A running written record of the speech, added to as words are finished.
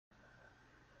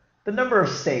The number of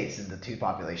states in the two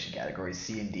population categories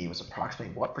C and D was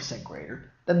approximately what percent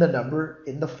greater than the number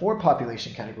in the four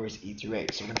population categories E through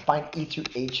H? So we're going to find E through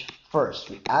H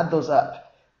first. We add those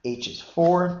up. H is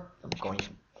 4. I'm going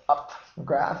up the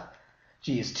graph.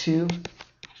 G is 2.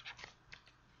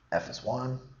 F is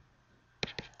 1.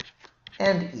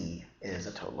 And E is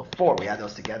a total of 4. We add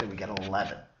those together, we get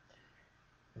 11.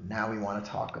 Now we want to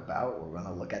talk about, we're going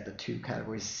to look at the two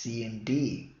categories C and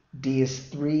D. D is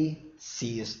 3,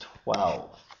 C is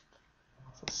 12.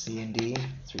 So C and D,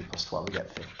 3 plus 12, we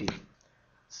get 15.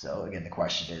 So again, the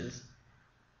question is,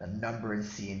 the number in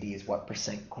C and D is what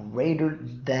percent greater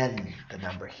than the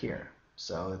number here?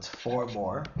 So it's 4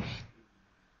 more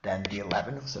than the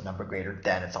 11, so number greater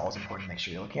than. It's always important to make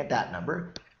sure you're looking at that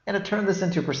number. And to turn this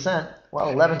into a percent, well,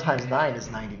 11 times 9 is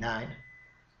 99.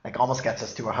 Like almost gets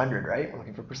us to 100, right? We're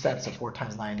looking for percent, so 4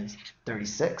 times 9 is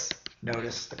 36.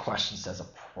 Notice the question says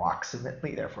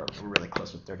approximately, therefore we're really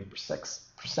close with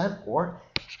 36%, or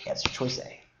answer choice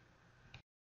A.